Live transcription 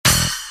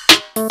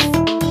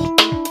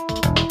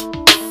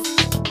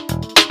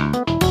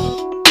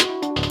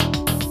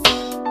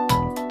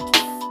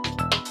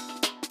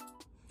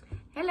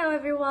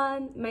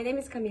my name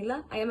is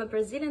Camila. I am a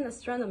Brazilian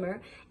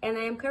astronomer and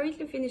I am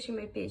currently finishing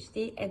my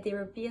PhD at the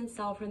European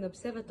Southern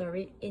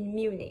Observatory in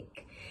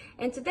Munich.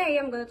 And today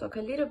I'm going to talk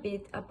a little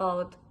bit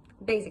about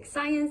basic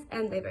science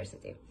and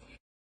diversity.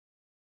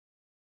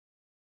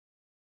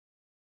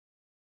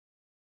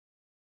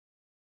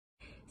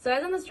 So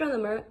as an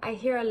astronomer, I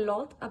hear a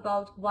lot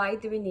about why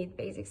do we need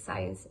basic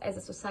science as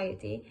a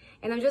society,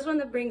 and I just want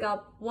to bring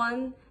up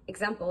one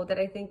example that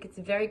I think it's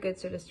very good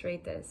to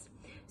illustrate this.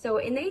 So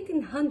in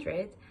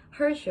 1800,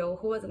 Herschel,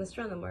 who was an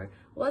astronomer,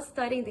 was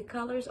studying the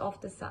colors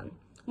of the sun.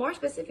 More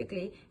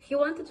specifically, he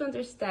wanted to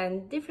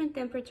understand different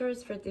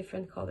temperatures for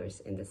different colors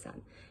in the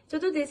sun. To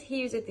do this, he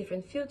used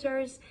different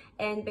filters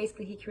and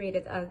basically he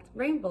created a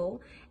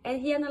rainbow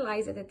and he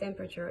analyzed the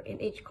temperature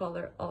in each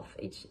color of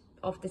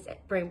this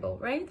rainbow,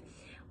 right?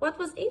 What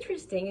was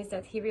interesting is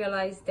that he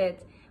realized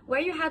that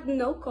where you had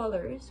no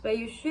colors, where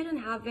you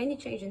shouldn't have any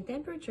change in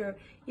temperature,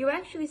 you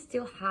actually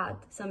still had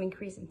some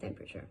increase in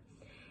temperature.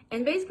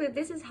 And basically,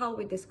 this is how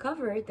we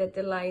discovered that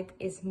the light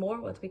is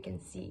more what we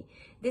can see.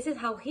 This is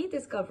how he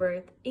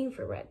discovered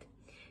infrared.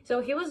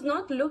 So he was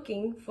not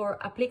looking for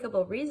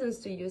applicable reasons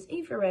to use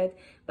infrared,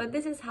 but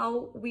this is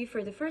how we,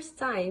 for the first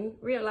time,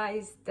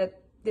 realized that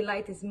the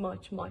light is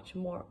much, much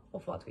more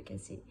of what we can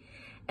see.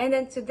 And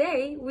then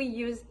today, we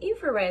use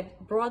infrared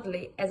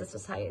broadly as a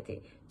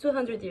society,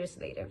 200 years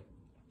later.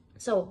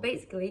 So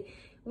basically,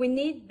 we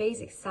need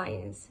basic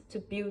science to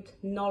build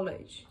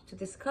knowledge, to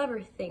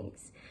discover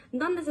things,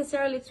 not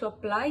necessarily to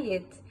apply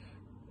it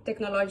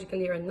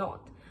technologically or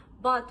not,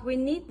 but we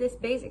need this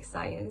basic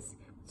science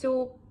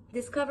to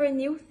discover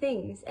new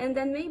things, and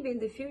then maybe in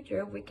the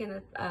future we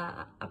can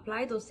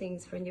apply those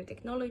things for new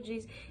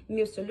technologies,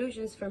 new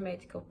solutions for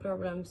medical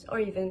problems, or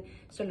even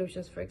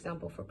solutions, for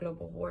example, for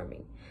global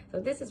warming. So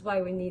this is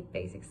why we need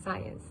basic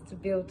science, to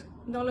build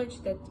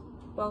knowledge that,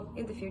 well,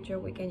 in the future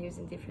we can use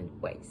in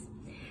different ways.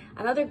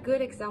 Another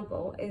good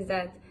example is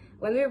that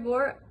when we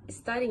were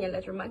studying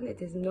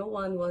electromagnetism, no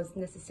one was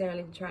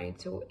necessarily trying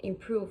to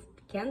improve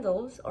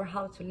candles or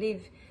how to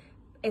live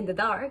in the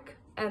dark.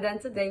 And then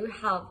today we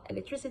have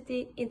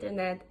electricity,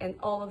 internet, and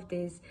all of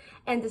this,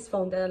 and this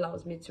phone that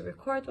allows me to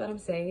record what I'm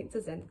saying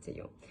to send it to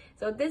you.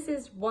 So this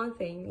is one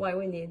thing why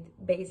we need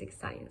basic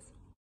science.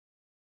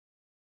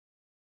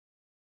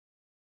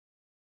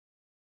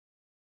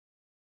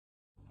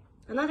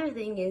 Another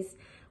thing is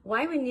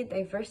why we need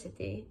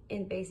diversity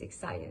in basic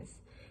science.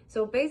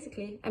 So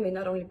basically, I mean,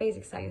 not only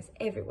basic science,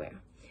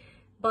 everywhere.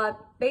 But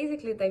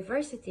basically,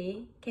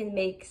 diversity can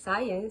make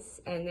science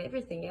and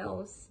everything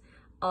else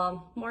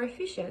more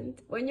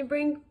efficient when you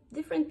bring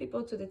different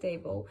people to the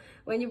table,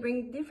 when you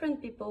bring different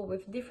people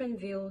with different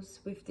views,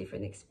 with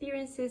different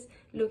experiences,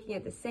 looking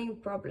at the same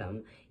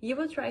problem. You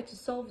will try to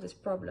solve this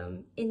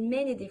problem in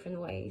many different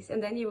ways,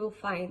 and then you will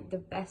find the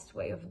best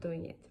way of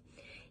doing it.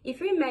 If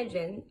you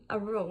imagine a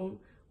room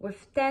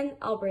with 10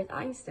 Albert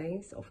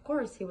Einsteins, of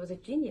course he was a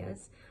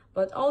genius,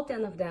 but all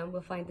 10 of them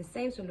will find the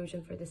same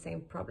solution for the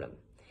same problem.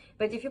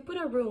 But if you put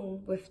a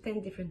room with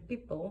 10 different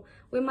people,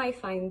 we might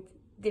find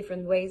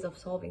different ways of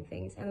solving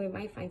things, and we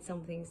might find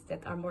some things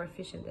that are more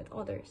efficient than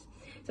others.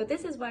 So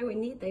this is why we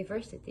need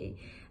diversity,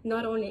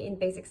 not only in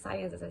basic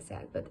science, as I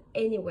said, but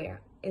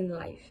anywhere in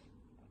life.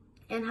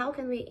 And how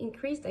can we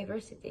increase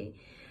diversity?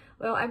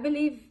 Well, I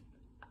believe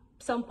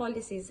some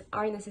policies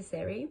are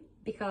necessary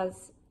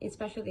because,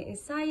 especially in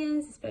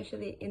science,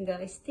 especially in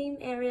the STEAM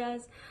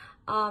areas,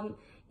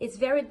 it's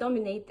very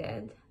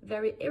dominated,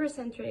 very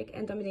Eurocentric,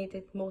 and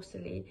dominated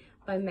mostly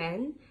by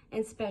men,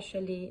 and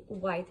especially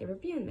white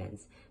European men.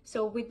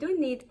 So we do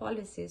need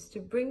policies to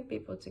bring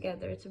people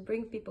together, to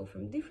bring people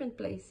from different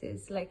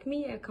places. Like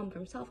me, I come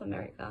from South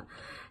America,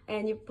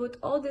 and you put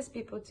all these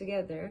people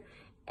together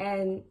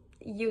and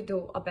you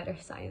do a better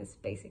science,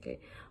 basically.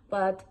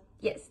 But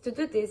yes, to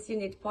do this, you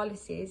need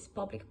policies,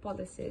 public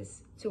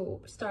policies, to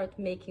start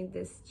making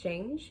this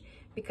change,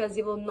 because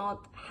it will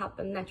not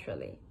happen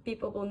naturally.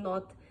 People will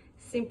not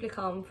simply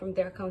come from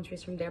their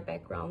countries, from their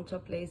background, to a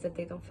place that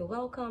they don't feel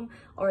welcome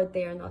or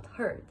they are not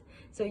heard.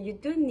 So you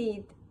do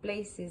need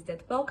places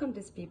that welcome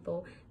these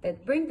people,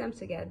 that bring them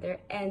together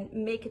and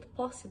make it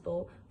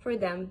possible for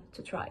them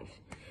to thrive.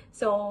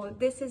 So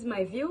this is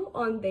my view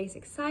on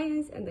basic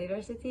science and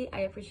diversity.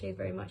 I appreciate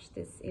very much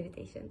this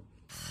invitation.